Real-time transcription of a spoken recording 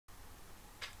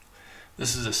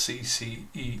This is a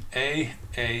CCEA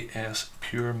AS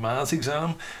Pure Maths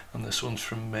exam, and this one's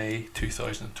from May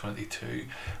 2022,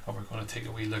 and we're going to take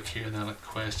a wee look here then at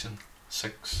question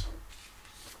 6.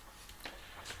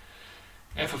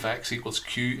 F of x equals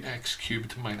qx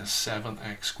cubed minus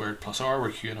 7x squared plus r,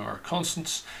 where q and r are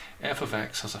constants. F of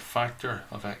x has a factor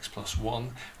of x plus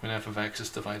 1. When f of x is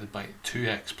divided by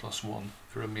 2x plus 1,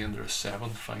 the remainder is 7.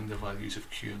 Find the values of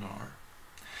q and r.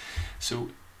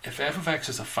 So if f of x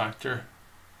is a factor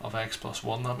of x plus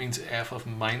 1, that means f of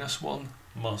minus 1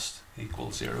 must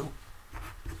equal 0.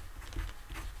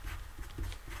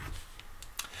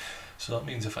 So that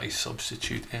means if I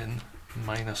substitute in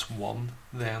minus 1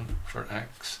 then for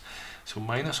x, so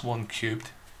minus 1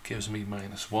 cubed gives me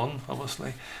minus 1,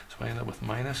 obviously, so I end up with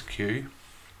minus q.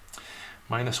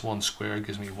 Minus 1 squared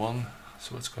gives me 1,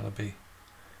 so it's going to be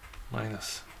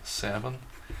minus 7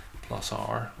 plus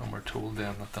r, and we're told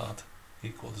then that that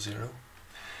equals 0.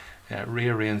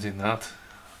 Rearranging that,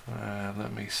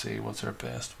 let me see what's our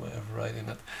best way of writing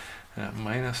it.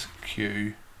 Minus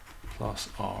q plus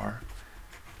r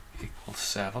equals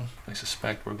 7. I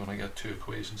suspect we're going to get two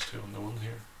equations to unknown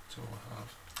here. So we'll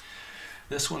have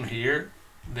this one here,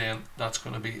 then that's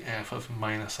going to be f of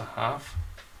minus a half.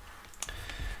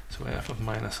 So f of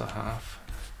minus a half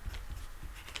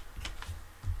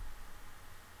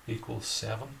equals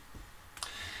 7.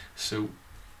 So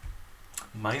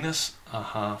minus a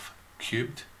half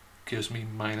cubed gives me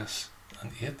minus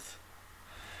an eighth.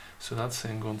 So that's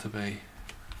then going to be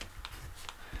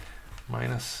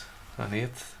minus an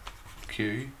eighth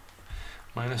q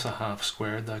minus a half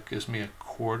squared, that gives me a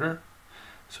quarter,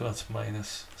 so that's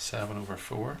minus 7 over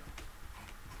 4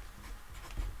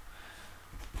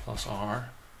 plus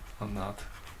r, and that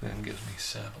then gives me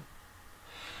 7.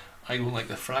 I don't like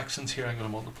the fractions here, I'm going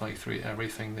to multiply through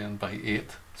everything then by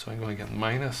 8, so I'm going to get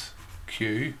minus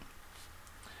q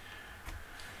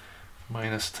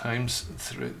minus times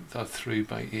through that through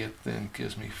by 8 then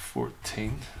gives me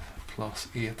 14 plus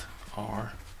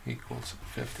 8r equals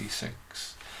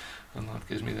 56, and that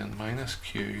gives me then minus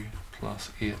q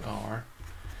plus 8r,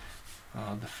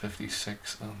 add the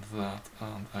 56 and that,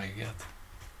 and I get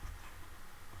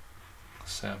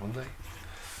 70,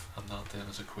 and that then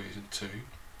is equation 2.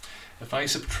 If I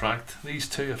subtract these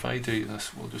two, if I do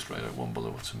this, we'll just write out one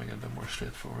below it to make it a bit more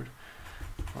straightforward.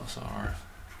 Plus r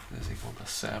is equal to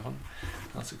 7,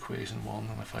 that's equation 1,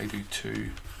 and if I do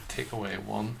 2, take away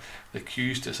 1, the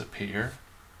q's disappear,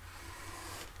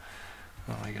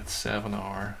 and I get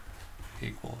 7r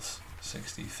equals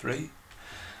 63,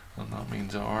 and that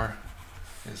means r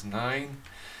is 9.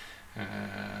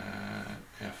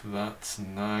 If that's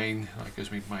 9, that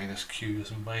gives me minus q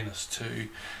is minus 2,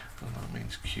 and that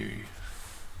means q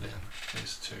then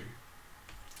is 2.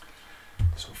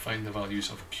 So find the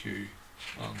values of q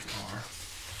and r.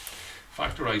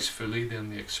 Factorize fully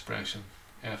then the expression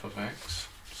f of x.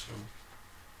 So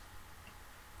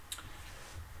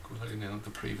go down then at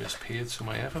the previous page. So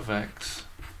my f of x,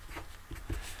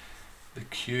 the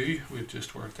q we've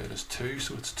just worked out is 2,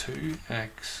 so it's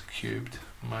 2x cubed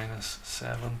minus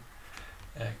 7x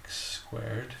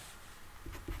squared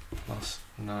plus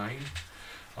 9.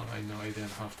 And I now then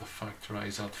have to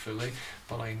factorize that fully,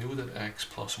 but I know that x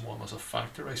plus 1 is a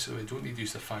factor, so I don't need to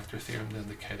use the factor theorem then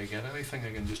to kind of get anything.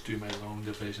 I can just do my long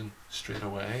division straight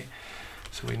away.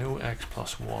 So we know x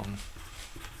plus 1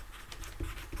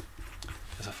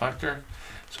 is a factor,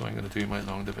 so I'm going to do my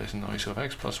long division now. So if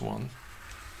x plus 1,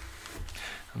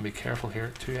 and be careful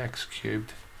here, 2x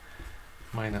cubed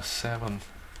minus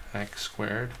 7x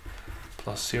squared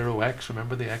plus 0x,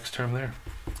 remember the x term there,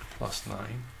 plus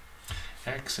 9.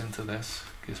 X into this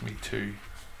gives me 2x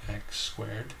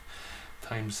squared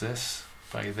times this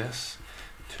by this,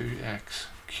 2x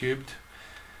cubed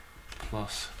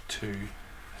plus 2x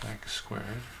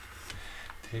squared.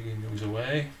 Taking those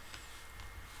away,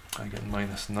 I get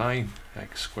minus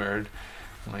 9x squared,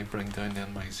 and I bring down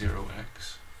then my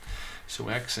 0x. So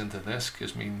x into this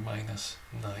gives me minus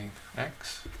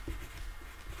 9x.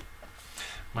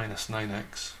 Minus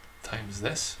 9x times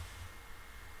this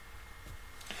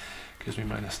gives me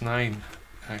minus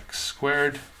 9x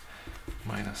squared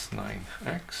minus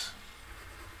 9x.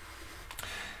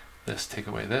 This, take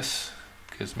away this,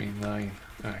 gives me 9x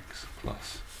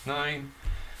plus 9.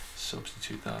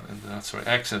 Substitute that into that, sorry,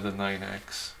 x into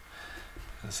 9x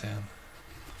is then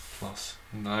plus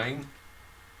 9.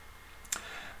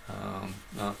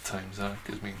 That times that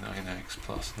gives me 9x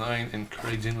plus 9,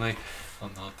 encouragingly,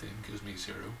 and that then gives me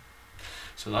 0.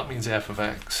 So that means f of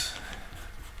x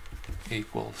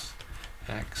equals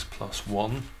x plus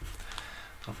 1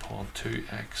 upon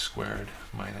 2x squared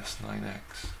minus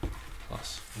 9x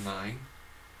plus 9.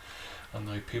 And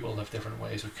now people have different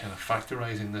ways of kind of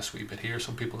factorising this wee bit here.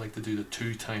 Some people like to do the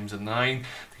 2 times the 9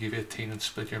 to give 18 and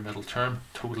split your middle term.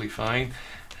 Totally fine,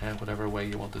 whatever way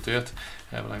you want to do it.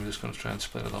 But I'm just going to try and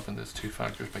split it up into 2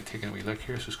 factors by taking a wee look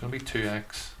here. So it's going to be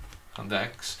 2x and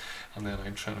x, and then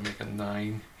I'm trying to make a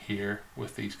 9 here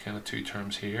with these kind of 2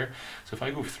 terms here. So if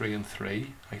I go 3 and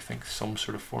 3, I think some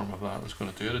sort of form of that is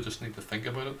going to do it. I just need to think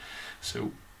about it.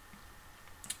 So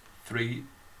 3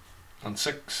 and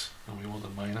 6, and we want a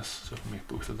minus, so if we make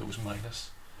both of those minus,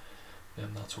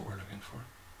 then that's what we're looking for.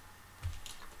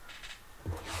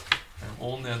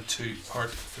 On then to part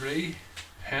 3,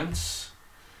 hence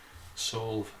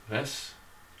solve this.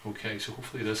 Okay, so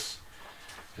hopefully this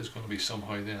is going to be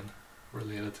somehow then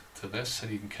related to this,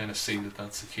 and you can kind of see that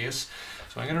that's the case.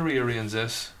 So I'm going to rearrange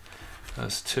this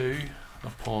as 2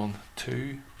 upon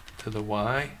 2 to the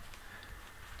y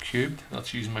cubed.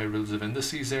 That's using my rules of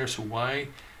indices there. So y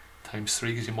times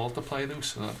 3 because you multiply those,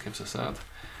 so that gives us that,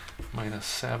 minus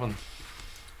 7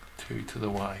 2 to the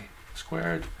y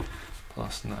squared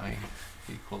plus 9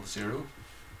 equals 0.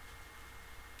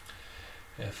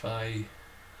 If I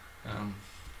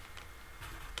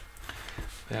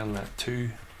then let 2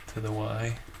 to the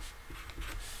y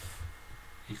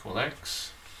equal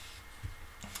x,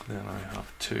 then I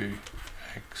have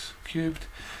 2x cubed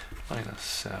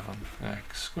minus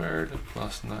 7x squared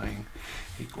plus 9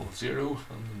 equals 0,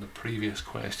 and in the previous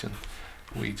question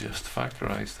we just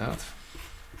factorised that,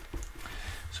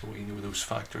 so we know those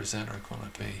factors then are going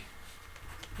to be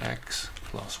x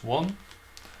plus 1,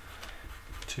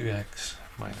 2x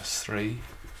minus 3,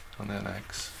 and then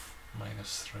x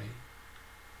minus 3.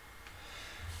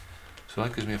 So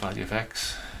that gives me a value of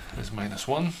x is minus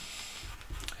 1,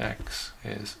 x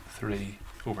is 3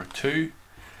 over 2,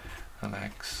 and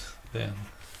x then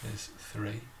is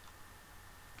 3.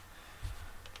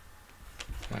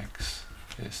 X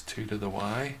is 2 to the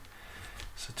y,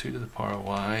 so 2 to the power of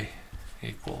y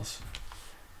equals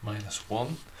minus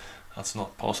 1. That's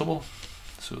not possible,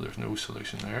 so there's no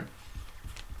solution there.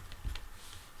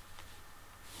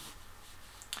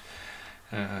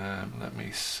 Let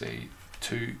me see,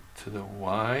 2 to the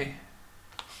y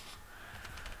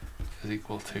is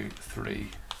equal to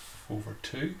 3 over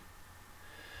 2.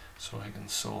 So I can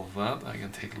solve that. I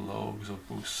can take logs of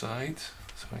both sides.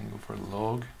 So I can go for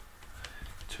log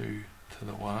 2 to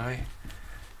the y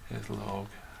is log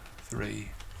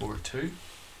 3 over 2.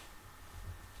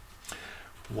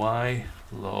 Y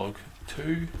log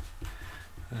 2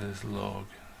 is log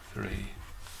 3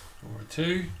 over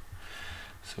 2.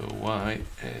 So y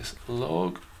is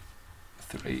log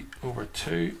 3 over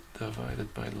 2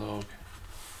 divided by log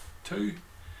 2.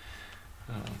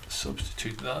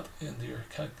 Substitute that into your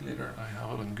calculator. I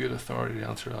have it on good authority to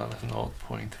answer that as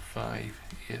 0.585.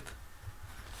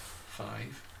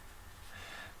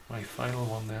 My final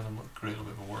one then, I'm not great a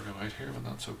bit of work out here, but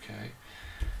that's okay.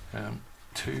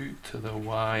 2 to the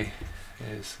y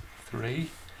is 3.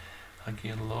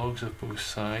 Again, logs of both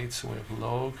sides, so we have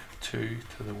log 2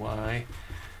 to the y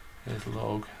is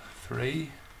log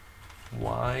 3.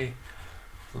 Y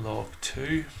log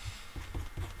 2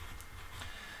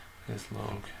 is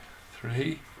log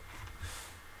 3.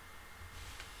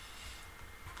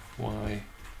 Y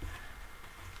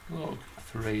log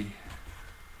 3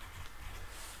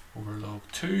 over log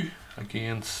 2.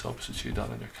 Again, substitute that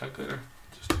in your calculator.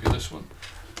 Just do this one.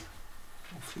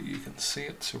 Hopefully you can see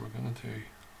it. So we're going to do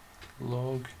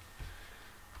log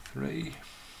 3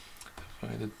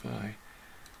 divided by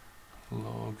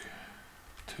log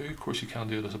 2. Of course you can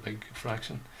do it as a big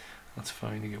fraction. That's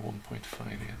fine, you get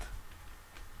 1.58.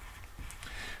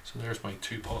 So there's my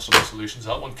 2 possible solutions.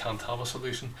 That one can't have a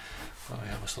solution, but I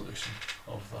have a solution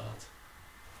of that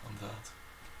and that.